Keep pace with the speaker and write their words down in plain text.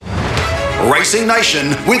Racing Nation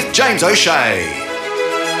with James O'Shea.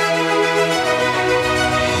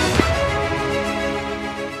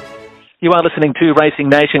 You are listening to Racing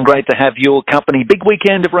Nation. Great to have your company. Big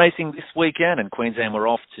weekend of racing this weekend in Queensland. We're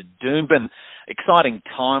off to Doomben. Exciting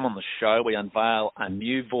time on the show. We unveil a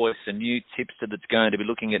new voice, a new tipster that's going to be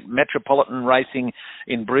looking at metropolitan racing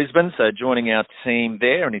in Brisbane. So joining our team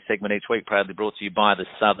there in his segment each week, proudly brought to you by the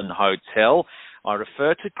Southern Hotel, I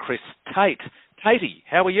refer to Chris Tate. Tatey,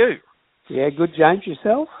 how are you? Yeah, good, James.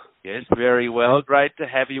 Yourself? Yes, very well. Great to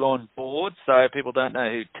have you on board. So if people don't know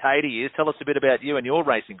who Tatey is, tell us a bit about you and your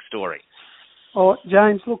racing story. Oh,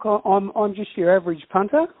 James, look, I'm just your average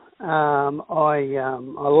punter. I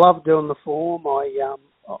love doing the form. I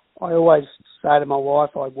always say to my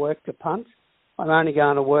wife, I work to punt. I'm only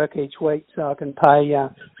going to work each week so I can pay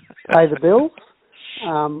the bills.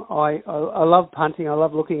 I love punting. I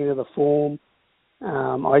love looking into the form.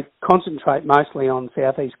 I concentrate mostly on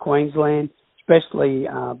southeast Queensland, especially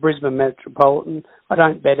Brisbane Metropolitan. I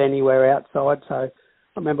don't bet anywhere outside. So I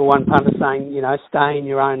remember one punter saying, stay in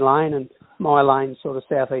your own lane, and my lane's sort of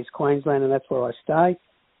southeast Queensland, and that's where I stay.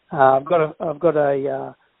 I've got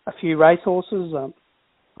a few race horses.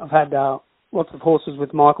 I've had lots of horses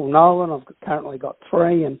with Michael Nolan. I've currently got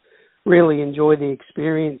 3, and really enjoy the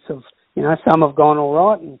experience of, some have gone all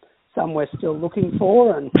right, and some we're still looking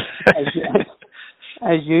for, and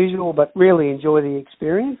as usual, but really enjoy the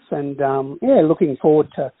experience, and looking forward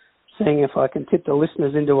to seeing if I can tip the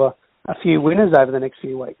listeners into a few winners over the next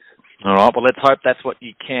few weeks. All right, well, let's hope that's what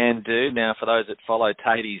you can do. Now, for those that follow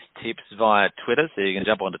Tatey's tips via Twitter, so you can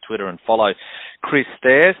jump onto Twitter and follow Chris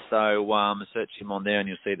there. So search him on there and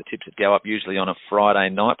you'll see the tips that go up usually on a Friday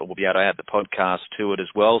night, but we'll be able to add the podcast to it as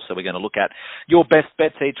well. So we're going to look at your best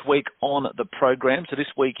bets each week on the program. So this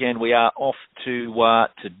weekend we are off to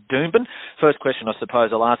Doomben. First question, I suppose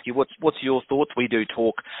I'll ask you, what's your thoughts? We do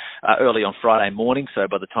talk early on Friday morning, so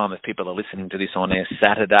by the time if people are listening to this on air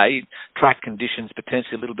Saturday, track conditions,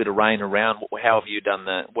 potentially a little bit of rain around. How have you done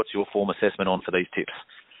that? What's your form assessment on for these tips?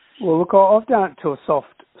 Well, look, I've done it to a soft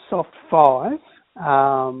 5.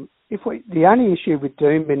 The only issue with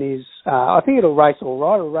Doomben is I think it'll race all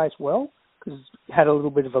right. It'll race well because it's had a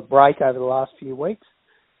little bit of a break over the last few weeks.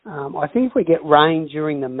 I think if we get rain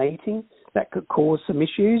during the meeting, that could cause some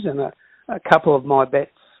issues, and a couple of my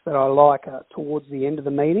bets that I like are towards the end of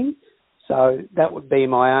the meeting. So that would be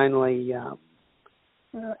my only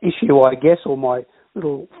issue, I guess, or my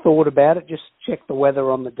little thought about it. Just check the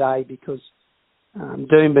weather on the day because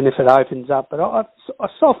Doomben, if it opens up. But a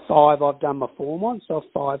soft 5 I've done my form on, soft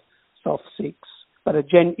 5, soft 6. But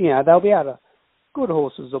they'll be able to, good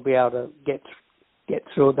horses will be able to get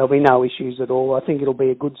through it. There'll be no issues at all. I think it'll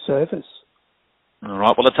be a good surface. All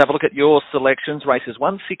right, well, let's have a look at your selections. Races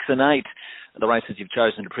 1, 6 and 8, the races you've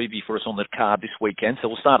chosen to preview for us on the card this weekend. So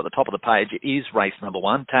we'll start at the top of the page. It is race number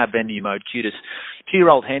 1, Tab Venue Mode Cutis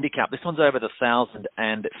 2-year-old handicap. This one's over the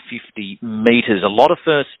 1,050 metres. A lot of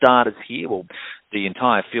first starters here. Well, the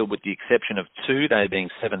entire field with the exception of 2, they being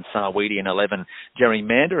 7 Sarweedy and 11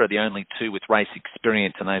 Gerrymander, are the only 2 with race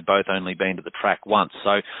experience, and they've both only been to the track once.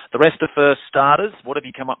 So the rest are first starters. What have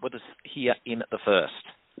you come up with us here in the first?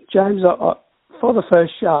 James, for the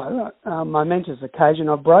first show, momentous occasion,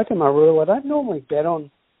 I've broken my rule. I don't normally bet on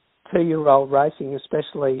 2-year-old racing,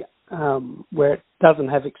 especially where it doesn't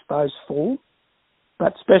have exposed form.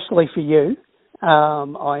 But especially for you,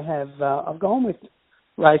 I've gone with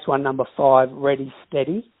race 1, number 5, Ready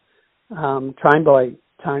Steady, trained by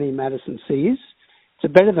Tony Madison Sears. It's a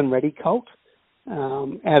better than Ready colt,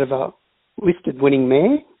 out of a listed winning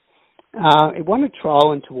mare. It won a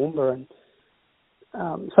trial in Toowoomba, and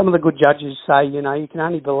some of the good judges say, you can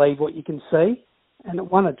only believe what you can see, and it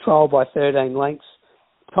won a trial by 13 lengths.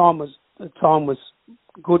 The time was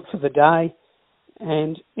good for the day,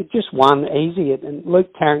 and it just won easy. And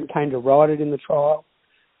Luke Tarrant came to ride it in the trial.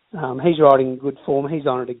 He's riding in good form. He's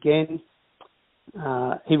on it again.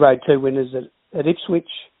 He rode 2 winners at Ipswich.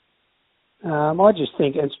 I just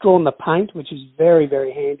think, and it's drawn the paint, which is very,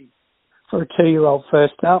 very handy for a 2-year-old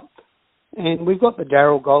first up. And we've got the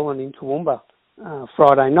Darryl Golan in Toowoomba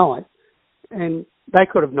Friday night, and they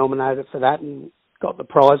could have nominated it for that and got the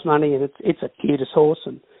prize money, and it's a Cutis horse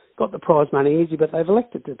and got the prize money easy, but they've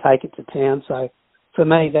elected to take it to town. So for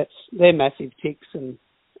me, they're massive ticks, and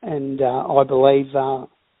I believe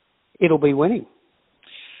it'll be winning.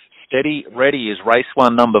 Steady Ready is race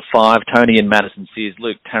 1, number 5, Tony and Madison Sears,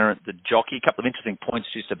 Luke Tarrant, the jockey. A couple of interesting points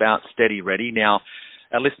just about Steady Ready. Now,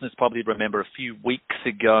 our listeners probably remember a few weeks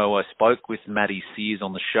ago I spoke with Maddie Sears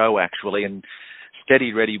on the show, actually, and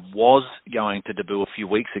Steady Ready was going to debut a few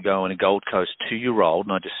weeks ago in a Gold Coast 2-year-old,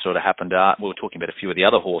 and I just sort of happened to, we were talking about a few of the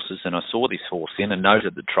other horses, and I saw this horse in and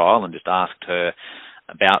noted the trial and just asked her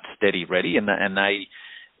about Steady Ready, and they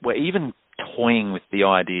were even toying with the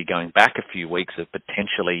idea going back a few weeks of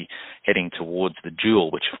potentially heading towards the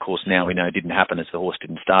Duel, which of course now we know didn't happen as the horse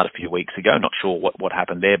didn't start a few weeks ago. Not sure what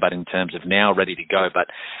happened there, but in terms of now ready to go. But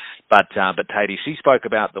Tatey, she spoke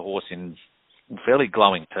about the horse in fairly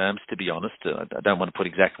glowing terms, to be honest. I don't want to put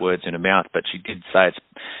exact words in her mouth, but she did say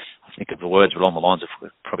I think if the words were along the lines of, we'll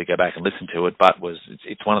probably go back and listen to it, but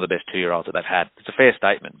it's one of the best 2-year-olds that they've had. It's a fair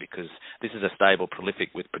statement because this is a stable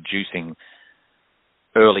prolific with producing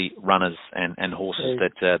early runners and horses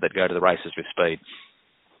that go to the races with speed.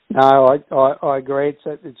 No, I agree.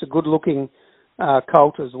 It's a good looking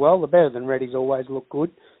colt as well. The Better Than Ready's always look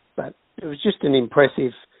good, but it was just an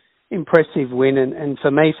impressive win, and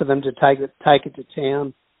for me, for them to take it to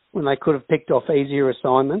town when they could have picked off easier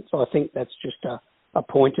assignments, I think that's just a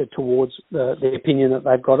pointer towards the opinion that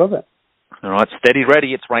they've got of it. All right, Steady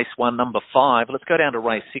Ready, it's race 1, number 5. Let's go down to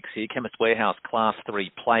race 6 here. Chemist Warehouse, Class 3,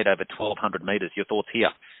 played over 1,200 metres. Your thoughts here?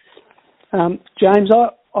 James,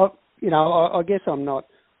 I guess I'm not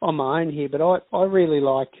on my own here, but I really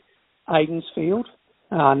like Aidensfield,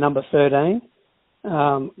 number 13.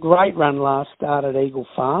 Great run last start at Eagle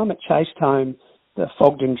Farm. It chased home the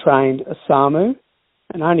Fogden-trained Asamu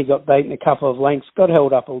and only got beaten a couple of lengths, got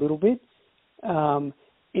held up a little bit.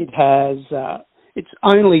 It's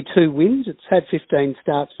only 2 wins. It's had 15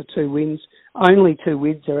 starts for 2 wins. Only 2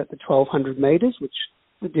 wins are at the 1,200 metres, which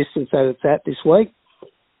the distance that it's at this week.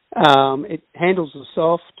 It handles the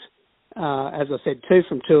soft. As I said, 2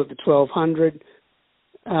 from 2 at the 1,200.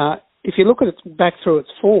 If you look at it back through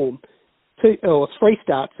its form, 3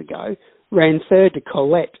 starts ago, ran third to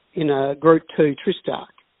Colette in a Group 2 Tristarc.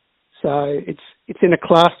 So it's in a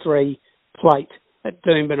Class 3 plate at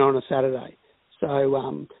Doomben on a Saturday.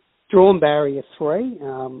 So drawn barrier 3.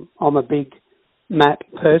 I'm a big map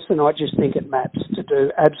person. I just think it maps to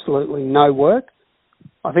do absolutely no work.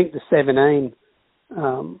 I think the 17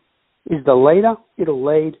 is the leader. It'll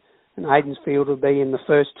lead, and Aidensfield will be in the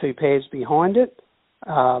first 2 pairs behind it,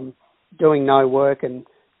 doing no work and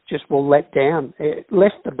just will let down. It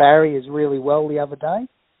left the barriers really well the other day,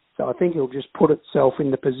 so I think it'll just put itself in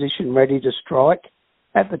the position ready to strike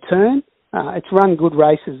at the turn. It's run good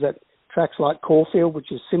races at tracks like Caulfield,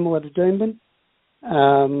 which is similar to Doomben.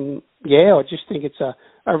 I just think it's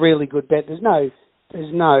a really good bet. There's no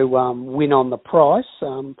win on the price.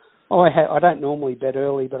 I don't normally bet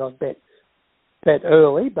early, but I've bet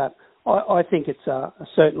early. But I think it's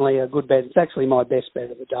certainly a good bet. It's actually my best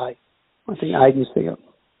bet of the day. I think Aidensfield.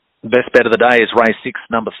 The best bet of the day is race 6,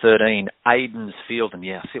 number 13, Aidensfield. And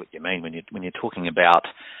I see what you mean when you're talking about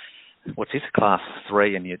what's this, Class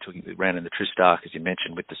 3, and you're talking ran in the Tristarc, as you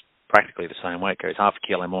mentioned, with this practically the same weight. It goes half a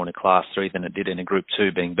kilo more in a Class 3 than it did in a Group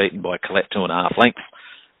 2, being beaten by Colette 2.5 lengths.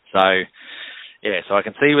 So I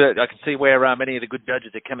can see where many of the good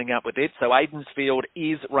judges are coming up with it. So Aidensfield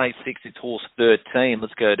is race 6. It's horse 13.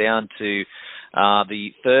 Let's go down to the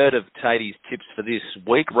third of Tatey's tips for this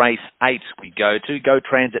week. Race 8 we go to. Go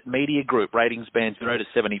Transit Media Group. Ratings band 0 to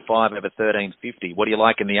 75 over 13.50. What do you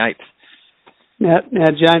like in the 8th? Now,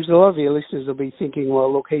 James, a lot of your listeners will be thinking,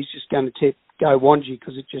 well, look, he's just going to tip Go Wanji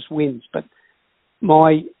because it just wins. But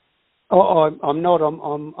I'm not.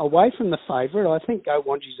 I'm away from the favourite. I think Go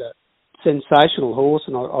Wanji's a sensational horse,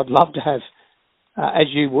 and I'd love to have, as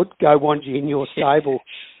you would, Go Wanji in your stable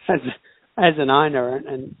as an owner.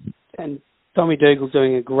 And Tommy Dougal's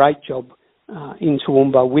doing a great job in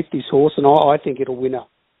Toowoomba with this horse, and I think it'll win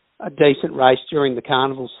a decent race during the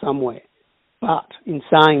carnival somewhere. But in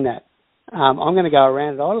saying that, I'm going to go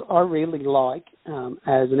around it. I really like,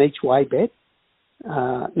 as an each-way bet,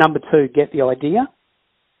 number 2, Get the Idea.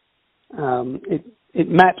 It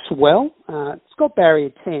maps well. It's got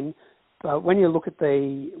barrier 10, but when you look at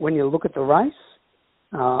the race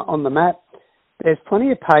on the map, there's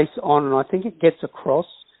plenty of pace on, and I think it gets across,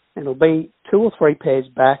 and it'll be 2 or 3 pairs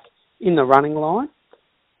back in the running line.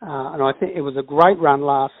 And I think it was a great run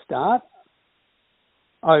last start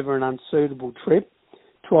over an unsuitable trip.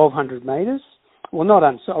 1,200 metres. Well,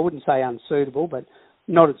 I wouldn't say unsuitable, but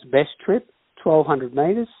not its best trip. 1,200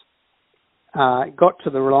 metres. It got to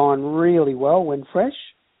the line really well when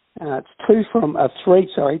fresh. It's 2 from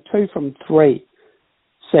 3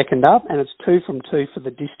 second up, and it's 2 from 2 for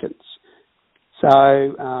the distance. So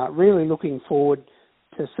really looking forward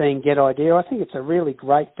to seeing Get Idea. I think it's a really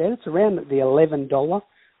great bet. It's around the $11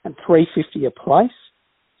 and $3.50 a place.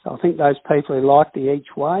 So I think those people who like the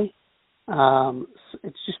each way,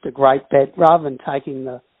 it's just a great bet. Rather than taking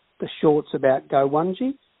the shorts about Go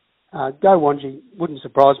Wanji, Go Wanji wouldn't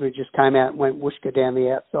surprise me, just came out and went whooshka down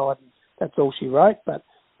the outside. That's all she wrote. But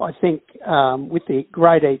I think with the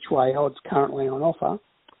great each way odds currently on offer,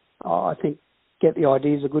 I think Get the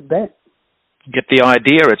Idea is a good bet. Get the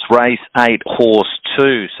Idea. It's race 8, horse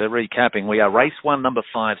 2. So recapping, we are race 1, number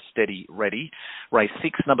 5, Steady Ready. Race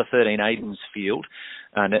 6, number 13, Aidensfield.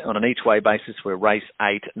 And on an each way basis, we're race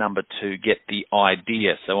 8, number 2, Get the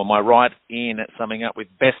Idea. So am I right in summing up with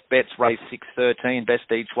best bets, race 6, 13,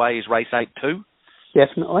 best each way is race 8, 2?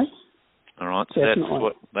 Definitely. All right, so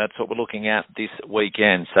that's what we're looking at this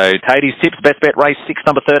weekend. So Tatey's tips, best bet, race 6,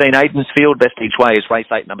 number 13, Aidensfield. Best each way is race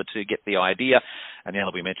 8, number 2, Get the Idea. And now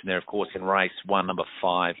we mentioned there, of course, in race 1, number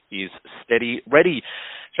 5 is Steady Ready.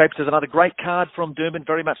 Shapes is another great card from Doomben.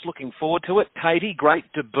 Very much looking forward to it. Tatey, great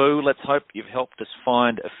debut. Let's hope you've helped us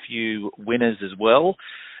find a few winners as well.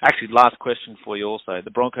 Actually, last question for you also.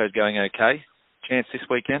 The Broncos going okay? Chance this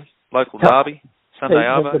weekend? Local derby? Sunday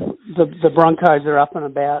Arvo? The Broncos are up and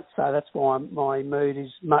about, so that's why my mood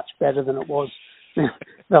is much better than it was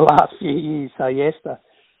the last few years. So yes,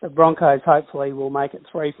 the Broncos hopefully will make it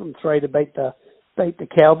 3 from 3 to beat the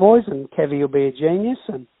Cowboys, and Kevy will be a genius,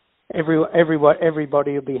 and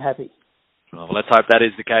everybody will be happy. Well, let's hope that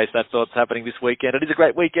is the case. That's what's happening this weekend. It is a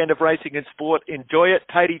great weekend of racing and sport. Enjoy it.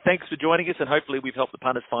 Tatey, thanks for joining us, and hopefully we've helped the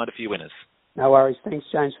punters find a few winners. No worries. Thanks,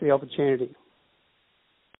 James, for the opportunity.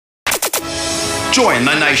 Join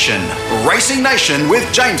the nation. Racing Nation with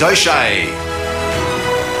James O'Shea.